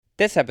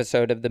This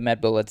episode of the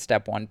MedBullets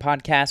Step 1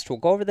 podcast will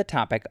go over the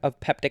topic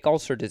of peptic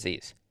ulcer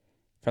disease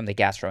from the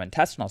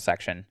gastrointestinal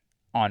section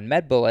on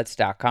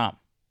medbullets.com.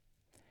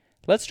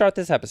 Let's start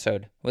this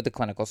episode with a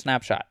clinical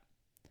snapshot.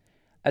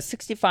 A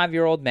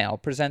 65-year-old male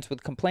presents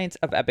with complaints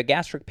of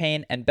epigastric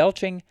pain and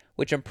belching,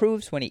 which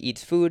improves when he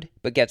eats food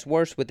but gets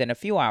worse within a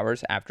few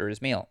hours after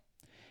his meal.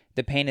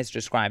 The pain is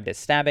described as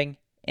stabbing,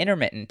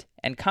 intermittent,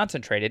 and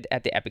concentrated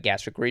at the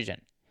epigastric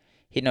region.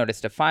 He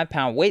noticed a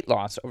 5-pound weight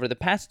loss over the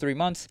past 3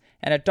 months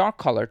and a dark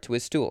color to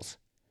his stools.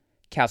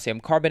 Calcium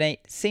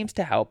carbonate seems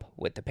to help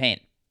with the pain.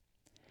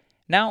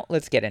 Now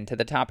let's get into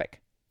the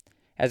topic.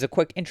 As a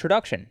quick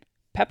introduction,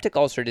 peptic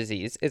ulcer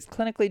disease is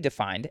clinically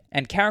defined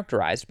and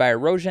characterized by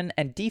erosion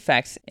and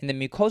defects in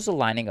the mucosal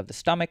lining of the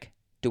stomach,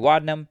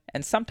 duodenum,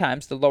 and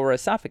sometimes the lower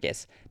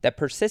esophagus that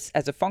persists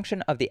as a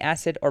function of the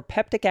acid or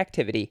peptic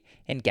activity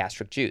in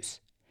gastric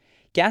juice.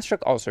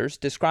 Gastric ulcers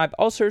describe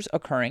ulcers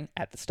occurring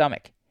at the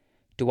stomach.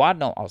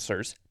 Duodenal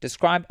ulcers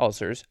describe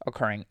ulcers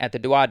occurring at the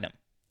duodenum.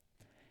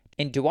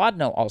 In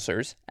duodenal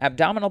ulcers,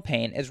 abdominal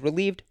pain is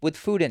relieved with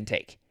food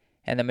intake,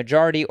 and the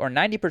majority or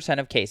 90%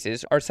 of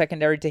cases are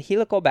secondary to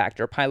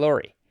Helicobacter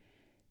pylori.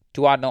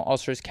 Duodenal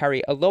ulcers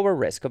carry a lower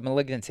risk of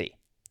malignancy.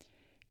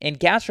 In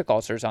gastric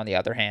ulcers, on the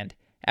other hand,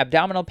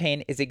 abdominal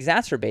pain is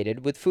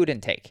exacerbated with food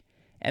intake,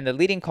 and the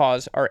leading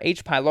cause are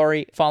H.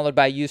 pylori followed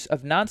by use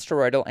of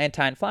nonsteroidal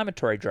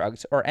anti-inflammatory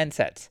drugs or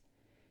NSAIDs.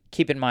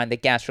 Keep in mind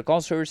that gastric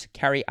ulcers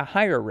carry a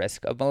higher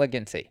risk of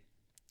malignancy.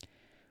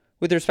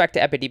 With respect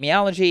to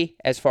epidemiology,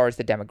 as far as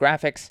the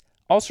demographics,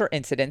 ulcer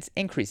incidence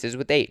increases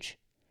with age.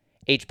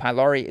 H.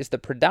 pylori is the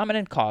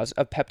predominant cause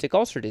of peptic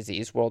ulcer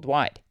disease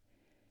worldwide.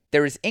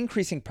 There is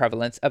increasing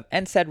prevalence of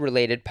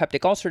NSAID-related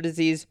peptic ulcer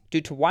disease due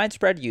to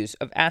widespread use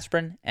of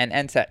aspirin and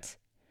NSAIDs.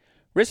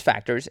 Risk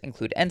factors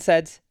include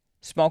NSAIDs,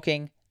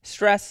 smoking,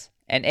 stress,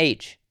 and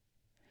age.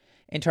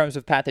 In terms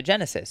of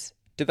pathogenesis,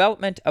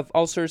 development of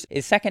ulcers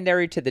is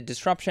secondary to the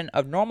disruption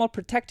of normal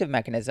protective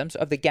mechanisms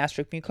of the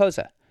gastric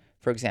mucosa,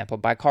 for example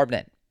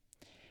bicarbonate.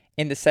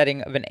 In the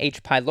setting of an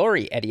H.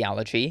 pylori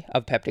etiology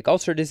of peptic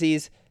ulcer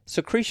disease,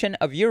 secretion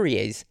of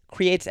urease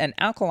creates an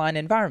alkaline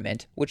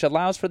environment which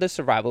allows for the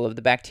survival of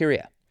the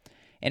bacteria.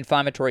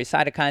 Inflammatory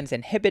cytokines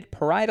inhibit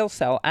parietal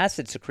cell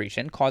acid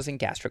secretion, causing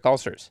gastric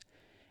ulcers.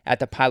 At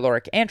the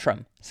pyloric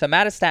antrum,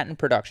 somatostatin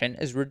production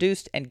is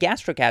reduced and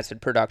gastric acid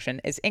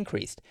production is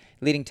increased,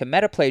 leading to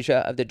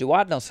metaplasia of the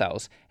duodenal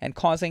cells and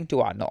causing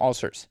duodenal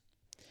ulcers.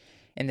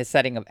 In the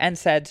setting of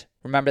NSAIDs,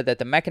 remember that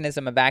the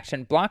mechanism of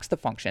action blocks the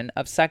function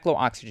of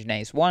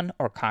cyclooxygenase 1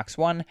 or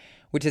COX-1,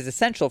 which is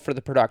essential for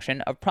the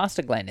production of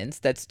prostaglandins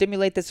that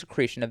stimulate the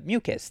secretion of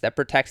mucus that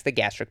protects the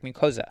gastric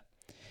mucosa.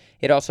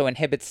 It also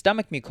inhibits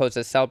stomach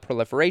mucosa cell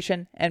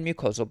proliferation and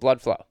mucosal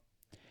blood flow.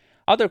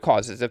 Other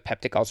causes of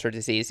peptic ulcer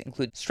disease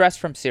include stress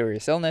from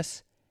serious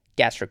illness,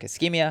 gastric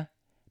ischemia,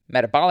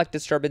 metabolic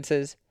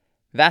disturbances,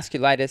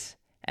 vasculitis,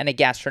 and a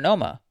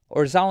gastrinoma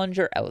or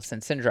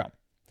Zollinger-Ellison syndrome.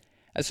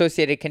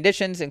 Associated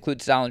conditions include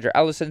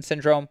Zollinger-Ellison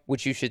syndrome,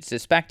 which you should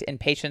suspect in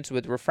patients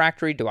with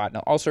refractory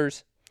duodenal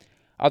ulcers.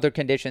 Other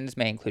conditions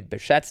may include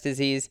Behçet's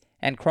disease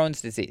and Crohn's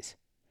disease.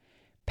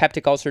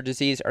 Peptic ulcer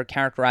disease are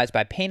characterized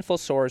by painful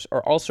sores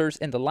or ulcers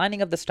in the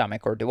lining of the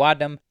stomach or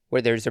duodenum,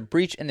 where there is a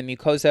breach in the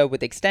mucosa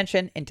with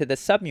extension into the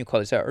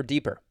submucosa or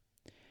deeper.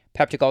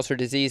 Peptic ulcer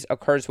disease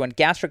occurs when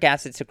gastric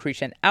acid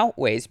secretion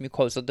outweighs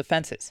mucosal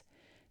defenses.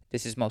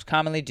 This is most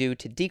commonly due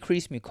to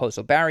decreased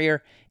mucosal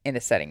barrier in the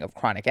setting of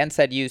chronic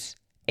NSAID use,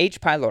 H.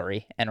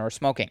 pylori, and/or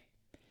smoking.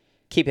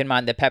 Keep in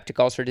mind that peptic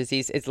ulcer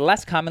disease is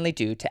less commonly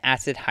due to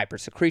acid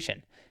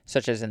hypersecretion,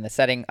 such as in the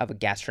setting of a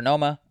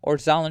gastrinoma or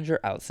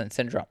Zollinger-Ellison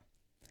syndrome.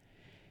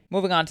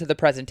 Moving on to the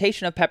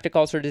presentation of peptic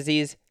ulcer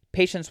disease,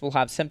 patients will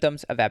have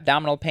symptoms of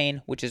abdominal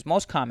pain, which is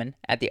most common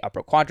at the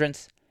upper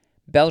quadrants,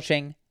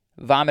 belching,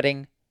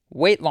 vomiting,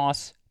 weight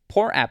loss,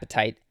 poor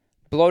appetite,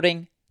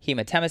 bloating,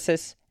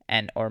 hematemesis,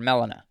 and/or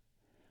melena.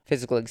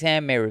 Physical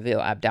exam may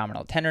reveal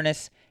abdominal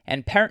tenderness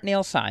and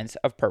peritoneal signs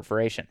of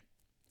perforation.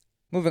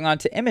 Moving on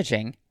to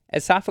imaging,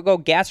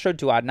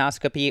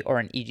 esophagogastroduodenoscopy or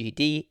an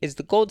EGD is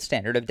the gold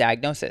standard of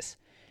diagnosis.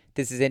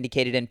 This is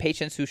indicated in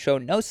patients who show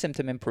no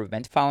symptom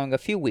improvement following a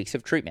few weeks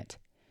of treatment.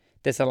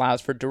 This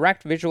allows for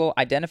direct visual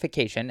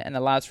identification and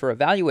allows for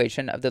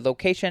evaluation of the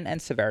location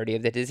and severity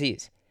of the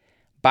disease.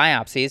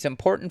 Biopsy is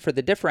important for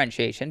the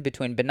differentiation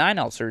between benign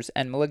ulcers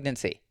and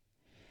malignancy.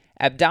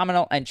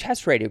 Abdominal and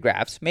chest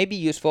radiographs may be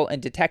useful in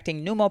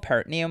detecting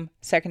pneumoperitoneum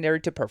secondary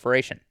to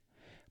perforation.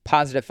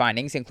 Positive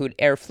findings include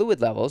air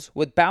fluid levels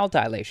with bowel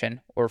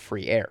dilation or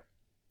free air.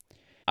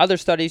 Other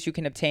studies you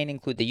can obtain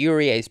include the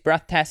urease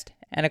breath test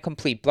and a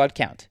complete blood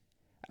count.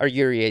 A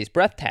urease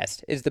breath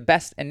test is the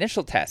best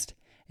initial test.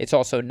 It's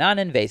also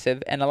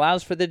non-invasive and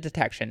allows for the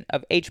detection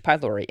of H.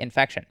 pylori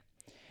infection.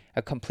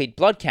 A complete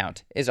blood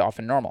count is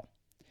often normal.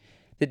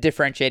 The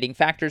differentiating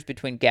factors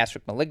between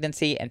gastric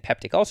malignancy and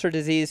peptic ulcer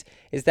disease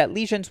is that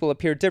lesions will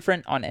appear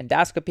different on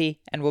endoscopy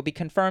and will be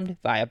confirmed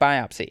via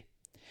biopsy.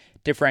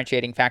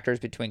 Differentiating factors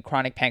between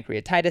chronic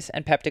pancreatitis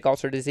and peptic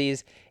ulcer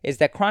disease is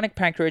that chronic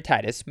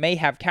pancreatitis may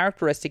have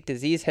characteristic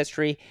disease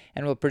history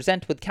and will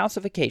present with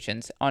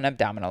calcifications on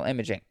abdominal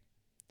imaging.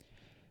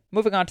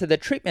 Moving on to the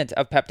treatment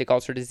of peptic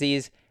ulcer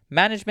disease,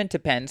 management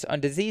depends on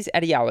disease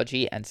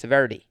etiology and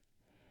severity.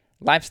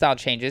 Lifestyle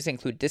changes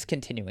include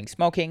discontinuing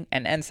smoking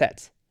and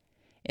NSAIDs.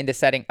 In the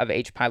setting of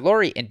H.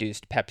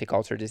 pylori-induced peptic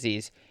ulcer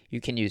disease, you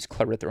can use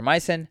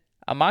clarithromycin,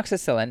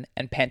 amoxicillin,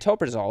 and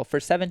pantoprazole for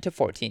 7 to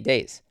 14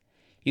 days.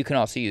 You can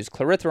also use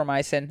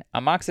clarithromycin,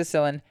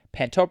 amoxicillin,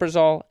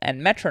 pantoprazole,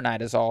 and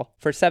metronidazole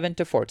for 7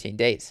 to 14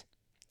 days.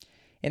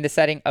 In the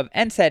setting of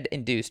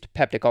NSAID-induced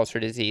peptic ulcer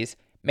disease,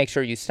 make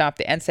sure you stop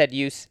the NSAID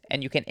use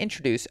and you can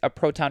introduce a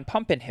proton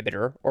pump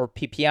inhibitor or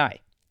PPI.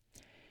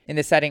 In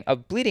the setting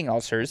of bleeding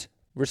ulcers,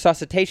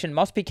 resuscitation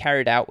must be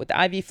carried out with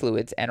IV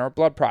fluids and/or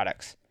blood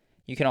products.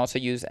 You can also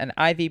use an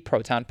IV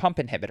proton pump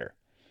inhibitor.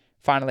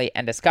 Finally,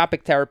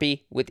 endoscopic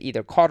therapy with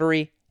either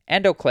cautery,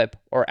 endoclip,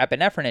 or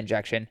epinephrine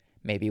injection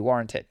may be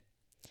warranted.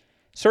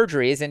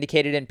 Surgery is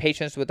indicated in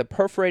patients with a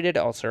perforated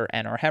ulcer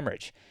and/or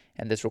hemorrhage,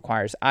 and this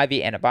requires IV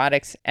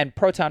antibiotics and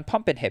proton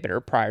pump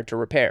inhibitor prior to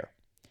repair.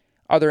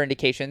 Other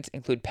indications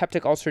include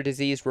peptic ulcer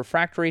disease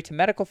refractory to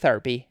medical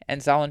therapy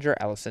and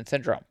Zollinger-Ellison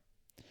syndrome.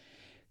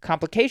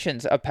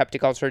 Complications of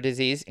peptic ulcer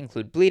disease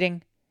include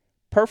bleeding,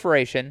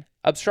 perforation,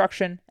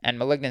 obstruction, and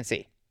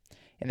malignancy.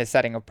 In the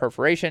setting of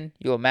perforation,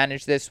 you will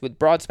manage this with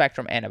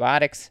broad-spectrum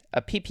antibiotics,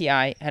 a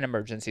PPI, and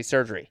emergency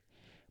surgery.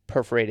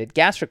 Perforated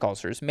gastric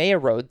ulcers may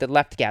erode the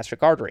left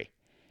gastric artery,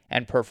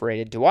 and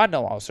perforated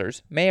duodenal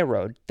ulcers may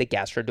erode the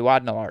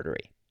gastroduodenal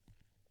artery.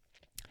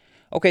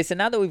 Okay, so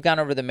now that we've gone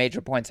over the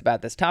major points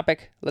about this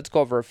topic, let's go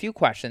over a few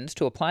questions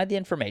to apply the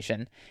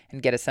information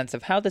and get a sense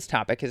of how this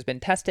topic has been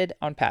tested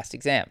on past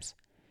exams.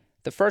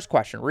 The first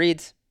question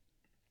reads,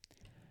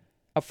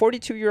 a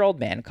 42-year-old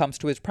man comes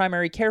to his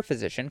primary care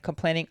physician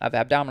complaining of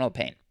abdominal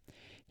pain.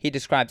 He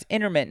describes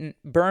intermittent,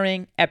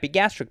 burning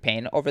epigastric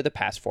pain over the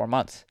past 4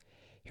 months.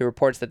 He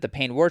reports that the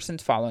pain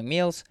worsens following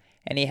meals,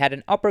 and he had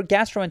an upper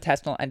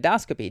gastrointestinal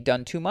endoscopy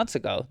done 2 months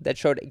ago that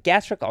showed a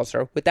gastric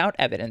ulcer without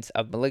evidence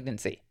of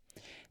malignancy.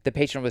 The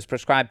patient was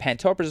prescribed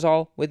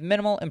pantoprazole with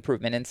minimal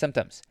improvement in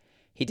symptoms.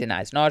 He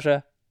denies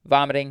nausea,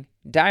 vomiting,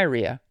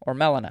 diarrhea, or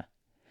melena.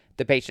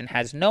 The patient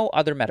has no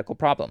other medical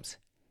problems.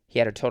 He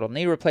had a total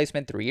knee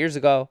replacement 3 years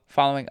ago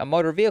following a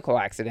motor vehicle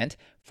accident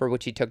for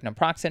which he took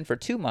naproxen for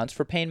 2 months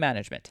for pain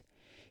management.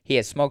 He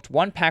has smoked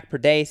 1 pack per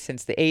day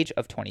since the age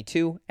of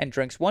 22 and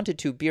drinks 1 to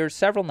 2 beers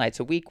several nights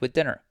a week with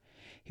dinner.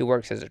 He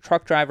works as a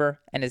truck driver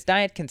and his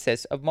diet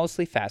consists of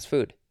mostly fast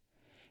food.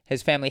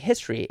 His family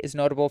history is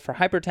notable for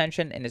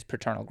hypertension in his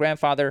paternal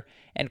grandfather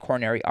and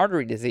coronary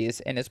artery disease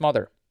in his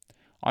mother.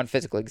 On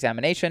physical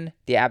examination,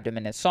 the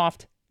abdomen is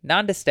soft,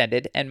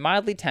 non-distended, and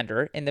mildly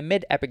tender in the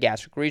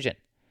mid-epigastric region.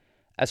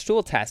 A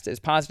stool test is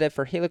positive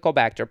for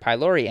Helicobacter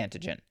pylori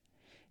antigen.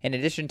 In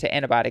addition to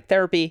antibiotic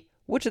therapy,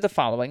 which of the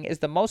following is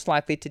the most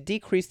likely to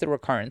decrease the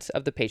recurrence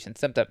of the patient's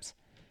symptoms?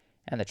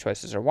 And the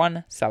choices are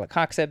 1.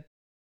 Celecoxib,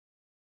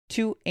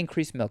 2.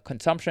 Increased milk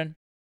consumption,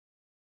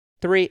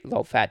 3.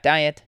 Low-fat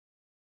diet,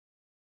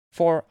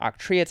 4.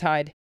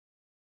 Octreotide,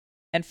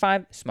 and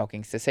 5.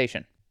 Smoking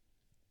cessation.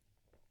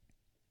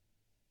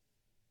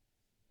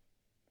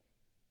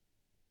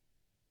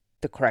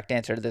 The correct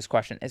answer to this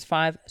question is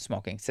 5.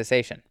 Smoking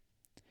cessation.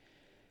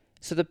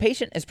 So the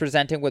patient is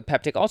presenting with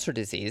peptic ulcer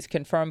disease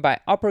confirmed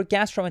by upper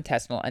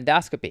gastrointestinal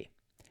endoscopy.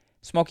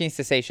 Smoking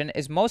cessation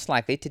is most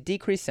likely to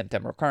decrease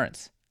symptom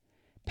recurrence.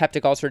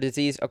 Peptic ulcer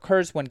disease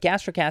occurs when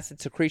gastric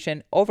acid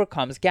secretion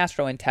overcomes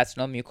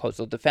gastrointestinal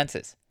mucosal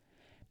defenses.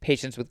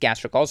 Patients with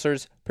gastric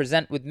ulcers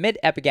present with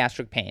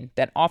mid-epigastric pain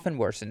that often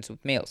worsens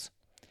with meals.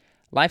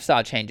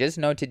 Lifestyle changes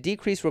known to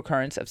decrease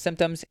recurrence of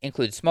symptoms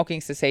include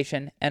smoking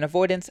cessation and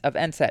avoidance of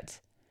NSAIDs.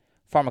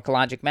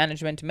 Pharmacologic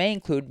management may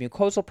include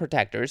mucosal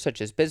protectors such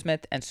as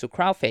bismuth and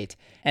sucralfate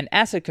and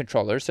acid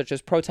controllers such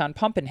as proton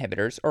pump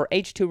inhibitors or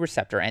H2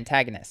 receptor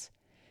antagonists.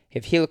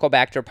 If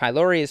Helicobacter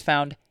pylori is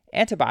found,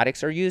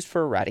 antibiotics are used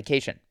for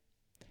eradication.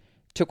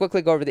 To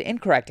quickly go over the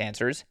incorrect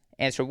answers,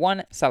 answer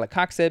 1,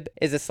 celecoxib,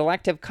 is a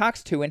selective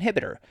COX-2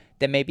 inhibitor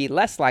that may be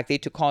less likely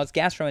to cause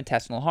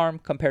gastrointestinal harm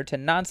compared to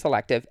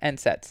non-selective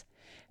NSAIDs.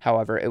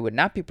 However, it would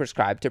not be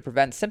prescribed to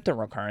prevent symptom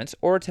recurrence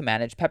or to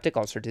manage peptic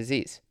ulcer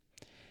disease.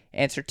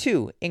 Answer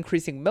 2,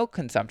 increasing milk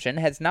consumption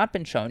has not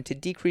been shown to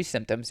decrease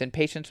symptoms in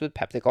patients with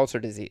peptic ulcer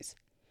disease.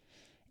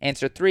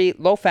 Answer 3,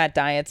 low-fat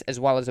diets as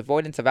well as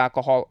avoidance of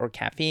alcohol or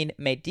caffeine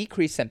may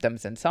decrease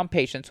symptoms in some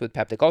patients with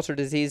peptic ulcer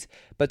disease,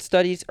 but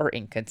studies are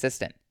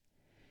inconsistent.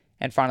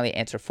 And finally,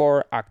 answer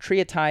 4,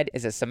 octreotide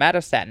is a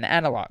somatostatin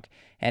analog,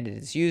 and it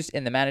is used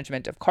in the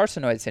management of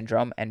carcinoid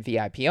syndrome and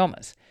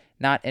VIPomas,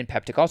 not in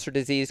peptic ulcer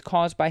disease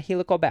caused by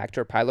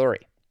Helicobacter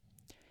pylori.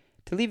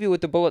 To leave you with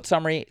the bullet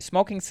summary,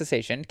 smoking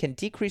cessation can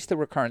decrease the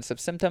recurrence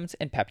of symptoms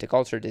in peptic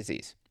ulcer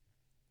disease.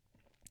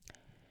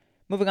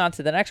 Moving on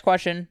to the next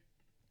question.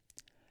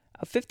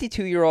 A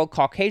 52-year-old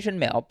Caucasian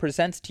male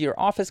presents to your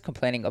office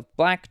complaining of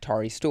black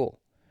tarry stool.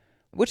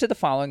 which of the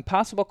following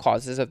possible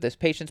causes of this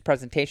patient's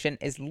presentation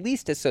is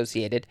least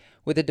associated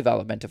with the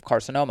development of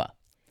carcinoma?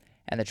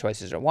 And the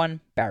choices are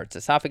 1. Barrett's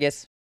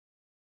esophagus,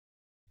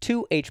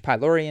 2. H.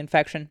 pylori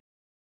infection,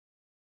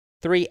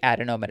 3.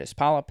 Adenomatous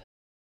polyp,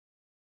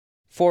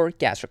 4.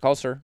 Gastric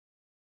ulcer,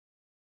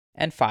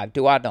 and 5.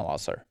 Duodenal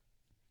ulcer.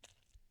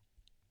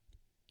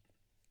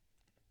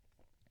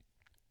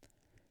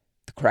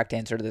 The correct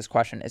answer to this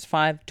question is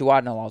 5.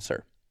 Duodenal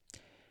ulcer.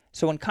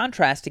 So in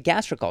contrast to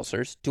gastric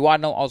ulcers,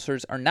 duodenal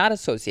ulcers are not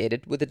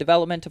associated with the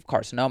development of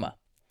carcinoma.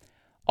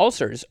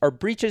 Ulcers are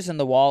breaches in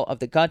the wall of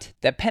the gut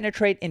that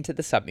penetrate into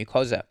the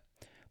submucosa.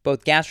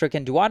 Both gastric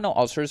and duodenal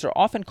ulcers are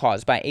often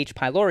caused by H.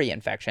 pylori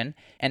infection,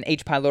 and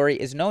H. pylori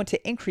is known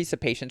to increase a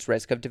patient's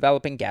risk of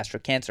developing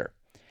gastric cancer.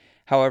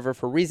 However,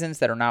 for reasons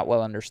that are not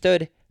well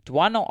understood,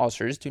 duodenal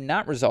ulcers do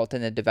not result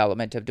in the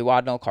development of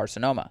duodenal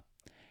carcinoma.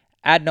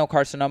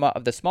 Adenocarcinoma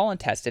of the small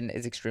intestine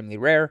is extremely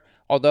rare,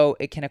 although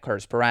it can occur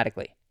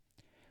sporadically.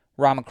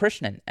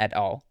 Ramakrishnan et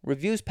al.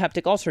 Reviews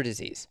peptic ulcer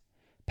disease.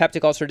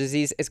 Peptic ulcer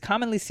disease is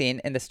commonly seen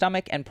in the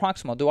stomach and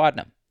proximal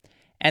duodenum.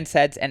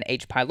 NSAIDs and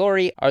H.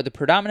 pylori are the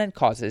predominant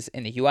causes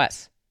in the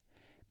U.S.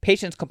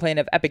 Patients complain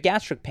of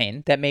epigastric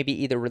pain that may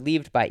be either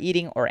relieved by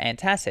eating or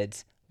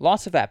antacids,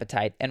 loss of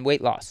appetite, and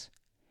weight loss.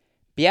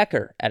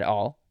 Biecker et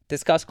al.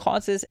 Discuss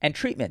causes and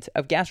treatment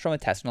of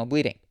gastrointestinal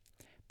bleeding.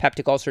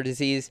 Peptic ulcer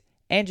disease,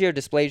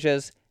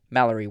 angiodysplasias,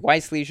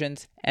 Mallory-Weiss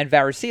lesions, and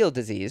variceal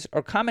disease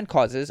are common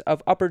causes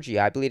of upper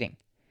GI bleeding.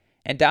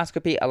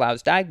 Endoscopy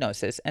allows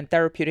diagnosis and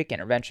therapeutic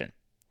intervention.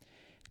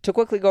 To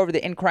quickly go over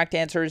the incorrect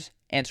answers,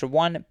 answer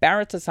 1,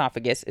 Barrett's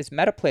esophagus is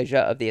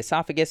metaplasia of the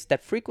esophagus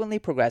that frequently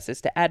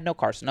progresses to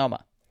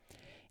adenocarcinoma.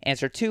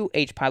 Answer 2,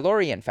 H.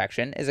 pylori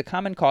infection is a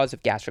common cause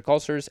of gastric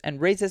ulcers and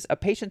raises a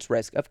patient's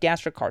risk of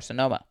gastric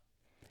carcinoma.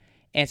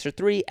 Answer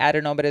 3,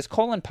 adenomatous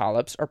colon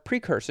polyps are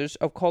precursors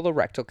of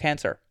colorectal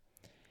cancer.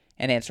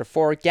 And answer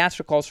 4,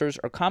 gastric ulcers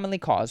are commonly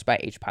caused by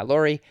H.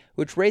 pylori,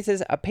 which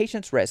raises a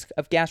patient's risk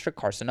of gastric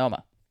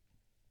carcinoma.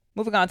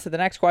 Moving on to the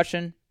next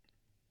question.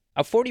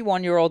 A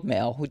 41-year-old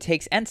male who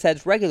takes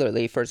NSAIDs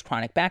regularly for his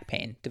chronic back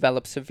pain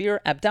develops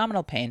severe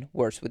abdominal pain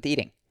worse with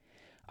eating.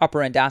 Upper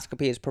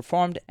endoscopy is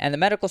performed, and the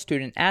medical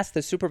student asks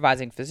the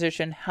supervising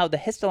physician how the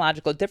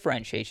histological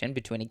differentiation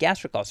between a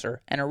gastric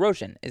ulcer and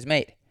erosion is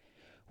made.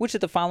 Which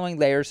of the following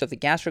layers of the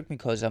gastric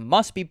mucosa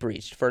must be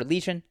breached for a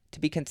lesion to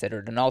be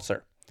considered an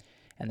ulcer?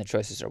 And the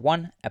choices are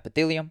 1,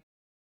 epithelium,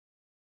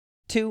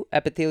 2,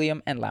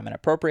 epithelium and lamina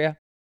propria,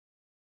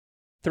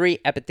 3,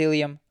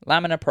 epithelium,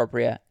 lamina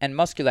propria, and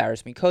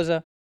muscularis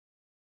mucosa,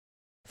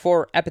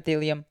 4,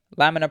 epithelium,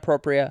 lamina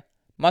propria,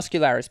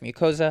 muscularis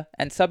mucosa,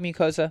 and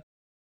submucosa,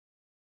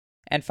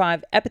 and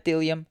 5,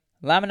 epithelium,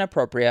 lamina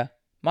propria,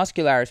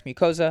 muscularis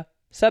mucosa,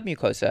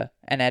 submucosa,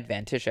 and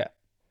adventitia.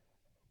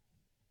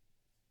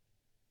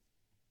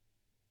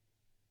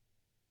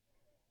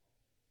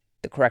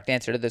 The correct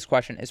answer to this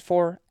question is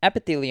 4,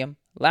 epithelium,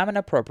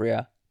 lamina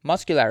propria,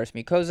 muscularis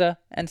mucosa,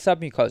 and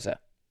submucosa.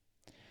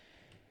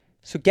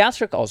 So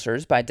gastric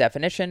ulcers, by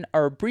definition,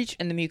 are a breach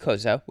in the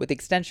mucosa with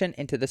extension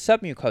into the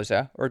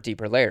submucosa or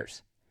deeper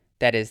layers.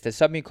 That is, the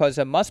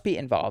submucosa must be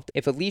involved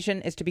if a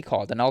lesion is to be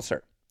called an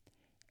ulcer.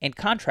 In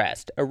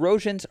contrast,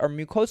 erosions are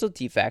mucosal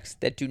defects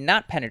that do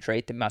not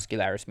penetrate the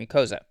muscularis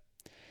mucosa.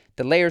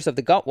 The layers of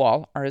the gut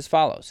wall are as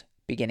follows,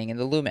 beginning in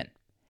the lumen.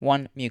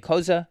 1,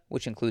 mucosa,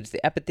 which includes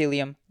the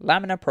epithelium,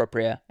 lamina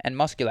propria, and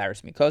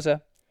muscularis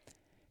mucosa.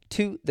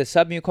 2, the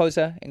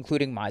submucosa,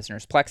 including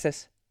Meissner's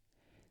plexus.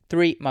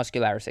 3,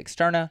 muscularis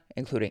externa,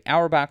 including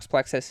Auerbach's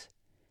plexus.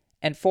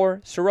 And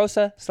 4,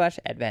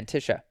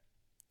 serosa/adventitia.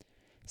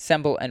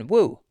 Semble and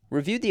Wu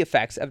reviewed the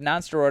effects of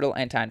nonsteroidal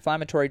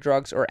anti-inflammatory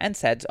drugs or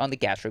NSAIDs on the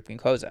gastric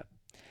mucosa.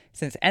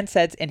 Since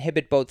NSAIDs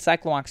inhibit both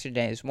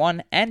cyclooxygenase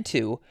 1 and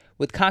 2,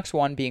 with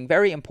COX-1 being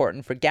very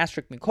important for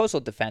gastric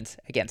mucosal defense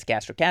against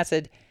gastric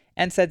acid,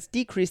 NSAIDs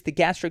decrease the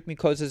gastric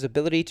mucosa's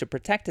ability to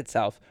protect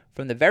itself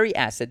from the very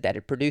acid that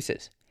it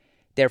produces.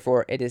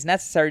 Therefore, it is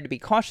necessary to be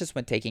cautious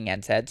when taking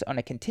NSAIDs on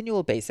a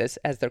continual basis,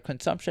 as their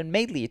consumption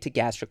may lead to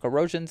gastric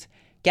erosions,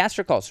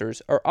 gastric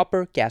ulcers, or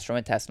upper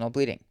gastrointestinal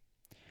bleeding.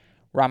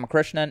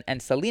 Ramakrishnan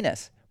and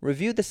Salinas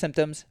reviewed the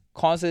symptoms,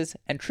 causes,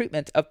 and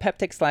treatment of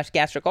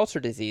peptic/gastric ulcer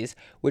disease,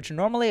 which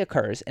normally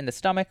occurs in the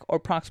stomach or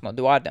proximal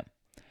duodenum.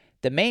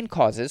 The main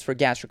causes for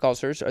gastric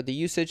ulcers are the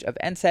usage of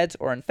NSAIDs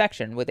or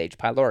infection with H.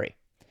 pylori.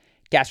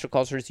 Gastric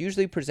ulcers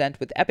usually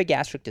present with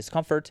epigastric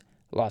discomfort,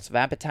 loss of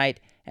appetite,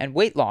 and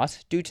weight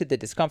loss due to the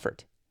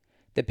discomfort.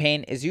 The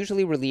pain is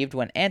usually relieved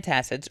when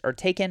antacids are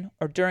taken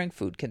or during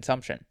food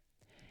consumption.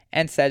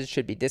 NSAIDs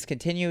should be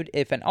discontinued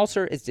if an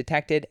ulcer is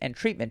detected, and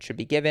treatment should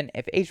be given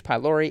if H.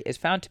 pylori is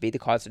found to be the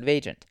causative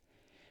agent.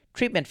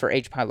 Treatment for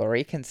H.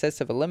 pylori consists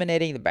of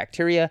eliminating the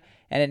bacteria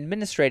and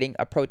administering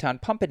a proton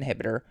pump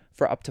inhibitor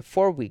for up to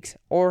 4 weeks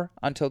or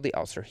until the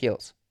ulcer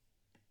heals.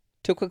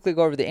 To quickly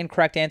go over the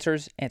incorrect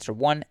answers, answer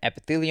 1,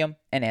 epithelium,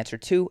 and answer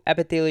 2,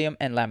 epithelium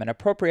and lamina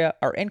propria,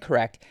 are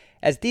incorrect,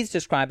 as these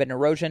describe an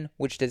erosion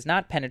which does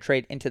not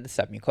penetrate into the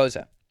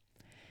submucosa.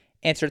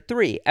 Answer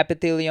 3,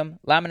 epithelium,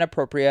 lamina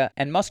propria,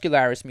 and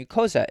muscularis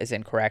mucosa is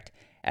incorrect,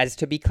 As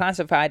to be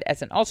classified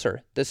as an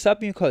ulcer, the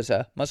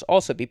submucosa must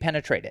also be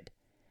penetrated.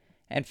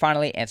 And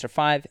finally, answer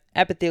 5,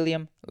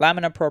 epithelium,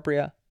 lamina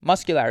propria,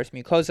 muscularis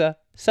mucosa,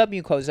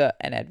 submucosa,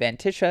 and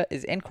adventitia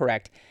is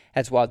incorrect,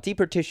 as while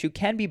deeper tissue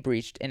can be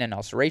breached in an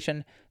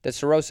ulceration, the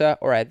serosa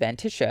or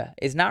adventitia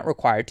is not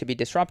required to be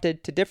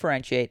disrupted to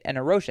differentiate an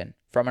erosion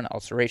from an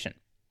ulceration.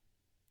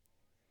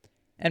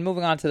 And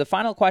moving on to the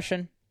final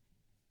question.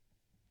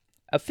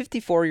 A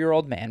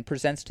 54-year-old man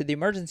presents to the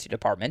emergency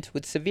department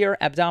with severe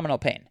abdominal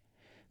pain.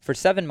 For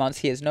 7 months,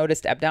 he has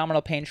noticed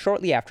abdominal pain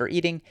shortly after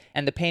eating,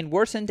 and the pain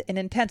worsened in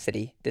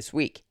intensity this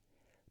week.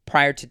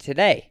 Prior to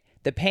today,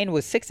 the pain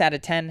was 6 out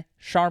of 10,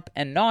 sharp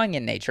and gnawing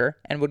in nature,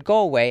 and would go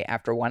away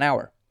after 1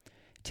 hour.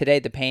 Today,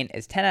 the pain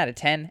is 10 out of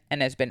 10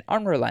 and has been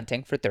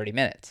unrelenting for 30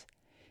 minutes.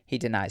 He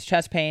denies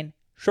chest pain,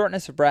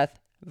 shortness of breath,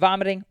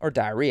 vomiting, or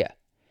diarrhea.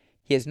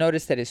 He has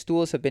noticed that his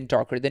stools have been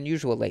darker than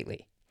usual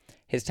lately.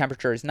 His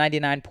temperature is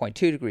 99.2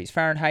 degrees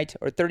Fahrenheit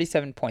or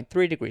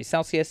 37.3 degrees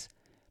Celsius.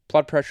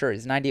 Blood pressure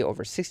is 90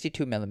 over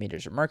 62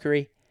 millimeters of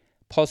mercury.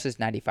 Pulse is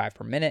 95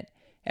 per minute,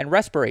 and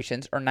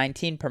respirations are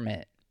 19 per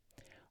minute.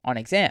 On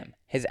exam,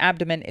 his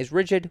abdomen is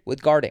rigid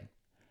with guarding.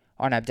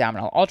 On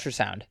abdominal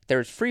ultrasound, there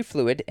is free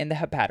fluid in the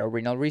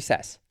hepatorenal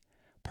recess.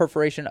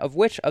 Perforation of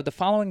which of the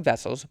following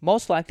vessels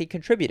most likely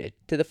contributed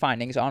to the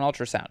findings on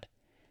ultrasound?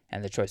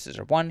 And the choices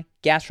are 1,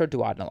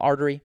 gastroduodenal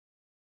artery,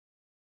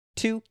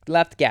 2,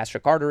 left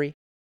gastric artery,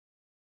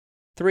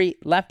 3,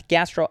 left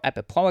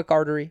gastroepiploic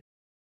artery,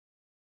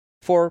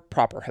 4,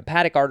 proper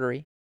hepatic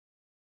artery,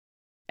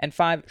 and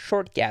 5,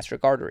 short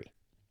gastric artery.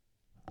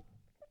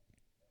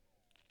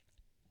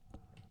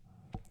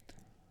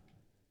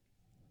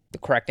 The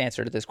correct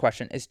answer to this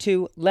question is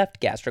 2, left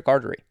gastric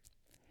artery.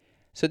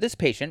 So this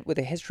patient with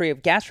a history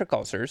of gastric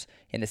ulcers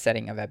in the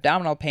setting of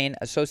abdominal pain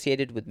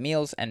associated with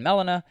meals and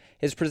melena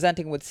is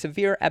presenting with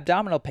severe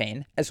abdominal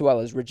pain as well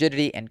as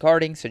rigidity and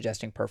guarding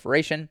suggesting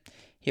perforation.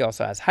 He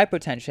also has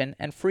hypotension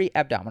and free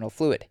abdominal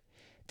fluid.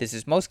 This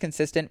is most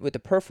consistent with the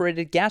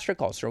perforated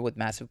gastric ulcer with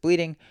massive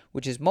bleeding,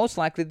 which is most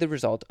likely the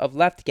result of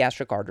left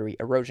gastric artery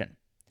erosion.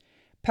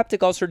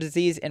 Peptic ulcer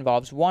disease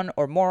involves one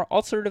or more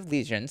ulcerative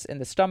lesions in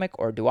the stomach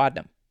or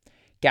duodenum.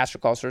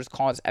 Gastric ulcers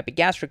cause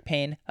epigastric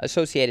pain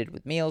associated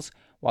with meals,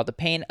 while the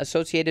pain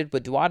associated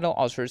with duodenal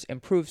ulcers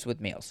improves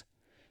with meals.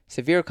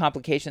 Severe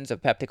complications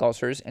of peptic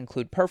ulcers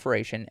include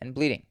perforation and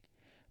bleeding.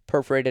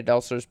 Perforated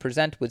ulcers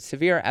present with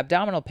severe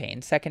abdominal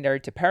pain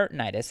secondary to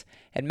peritonitis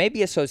and may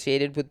be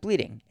associated with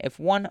bleeding if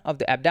one of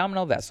the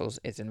abdominal vessels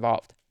is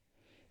involved.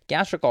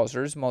 Gastric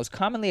ulcers most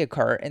commonly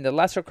occur in the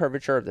lesser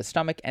curvature of the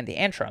stomach and the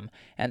antrum,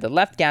 and the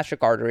left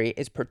gastric artery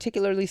is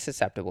particularly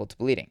susceptible to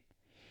bleeding.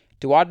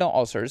 Duodenal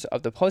ulcers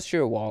of the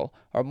posterior wall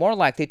are more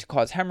likely to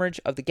cause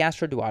hemorrhage of the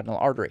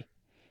gastroduodenal artery.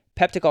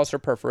 Peptic ulcer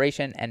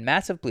perforation and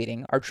massive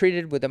bleeding are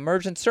treated with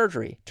emergent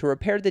surgery to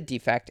repair the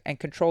defect and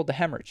control the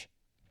hemorrhage.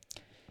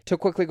 To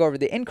quickly go over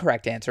the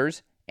incorrect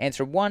answers,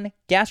 answer 1,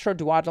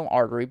 gastroduodenal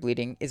artery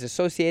bleeding is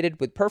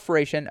associated with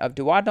perforation of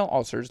duodenal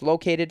ulcers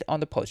located on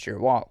the posterior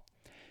wall.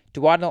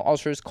 Duodenal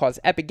ulcers cause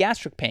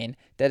epigastric pain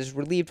that is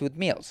relieved with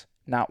meals,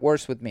 not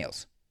worse with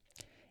meals.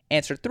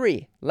 Answer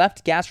 3,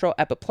 left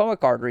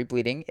gastroepiploic artery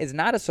bleeding is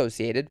not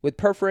associated with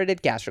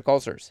perforated gastric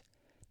ulcers.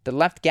 The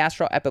left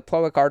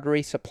gastroepiploic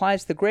artery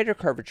supplies the greater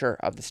curvature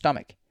of the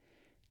stomach.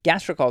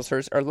 Gastric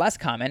ulcers are less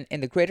common in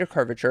the greater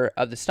curvature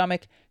of the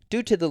stomach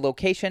due to the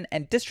location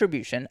and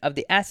distribution of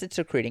the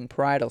acid-secreting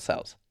parietal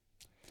cells.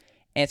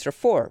 Answer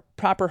 4,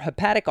 proper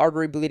hepatic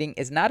artery bleeding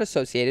is not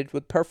associated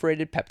with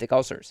perforated peptic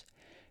ulcers.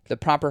 The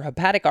proper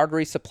hepatic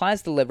artery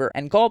supplies the liver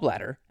and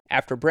gallbladder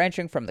after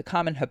branching from the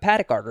common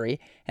hepatic artery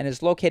and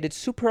is located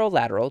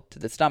superolateral to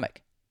the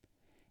stomach.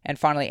 And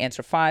finally,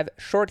 answer 5,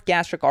 short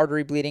gastric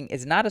artery bleeding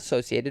is not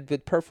associated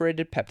with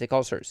perforated peptic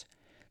ulcers.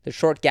 The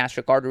short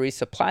gastric arteries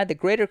supply the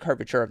greater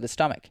curvature of the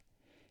stomach.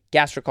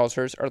 Gastric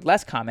ulcers are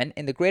less common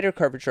in the greater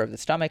curvature of the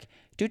stomach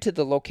due to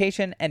the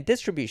location and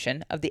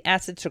distribution of the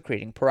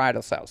acid-secreting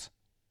parietal cells.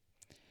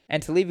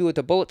 And to leave you with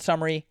a bullet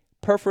summary,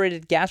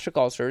 perforated gastric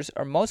ulcers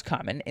are most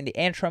common in the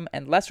antrum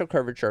and lesser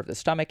curvature of the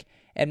stomach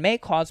and may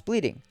cause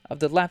bleeding of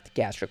the left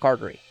gastric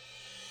artery.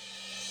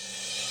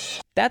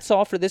 That's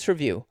all for this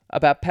review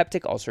about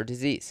peptic ulcer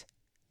disease.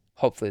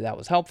 Hopefully that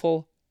was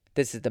helpful.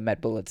 This is the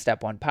MedBullets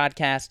Step 1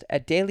 podcast, a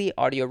daily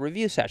audio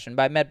review session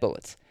by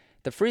MedBullets,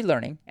 the free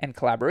learning and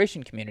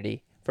collaboration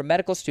community for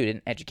medical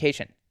student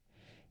education.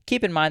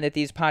 Keep in mind that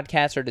these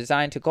podcasts are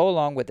designed to go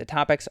along with the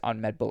topics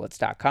on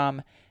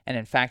medbullets.com, and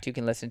in fact, you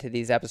can listen to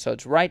these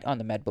episodes right on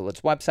the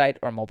MedBullets website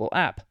or mobile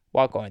app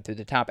while going through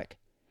the topic.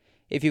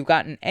 If you've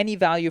gotten any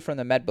value from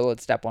the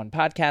MedBullets Step 1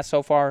 podcast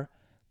so far,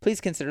 please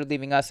consider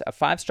leaving us a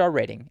 5-star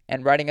rating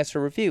and writing us a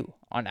review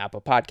on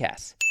Apple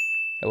Podcasts.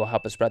 It will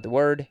help us spread the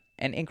word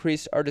and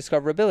increase our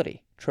discoverability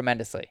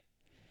tremendously.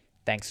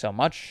 Thanks so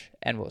much,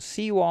 and we'll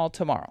see you all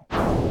tomorrow.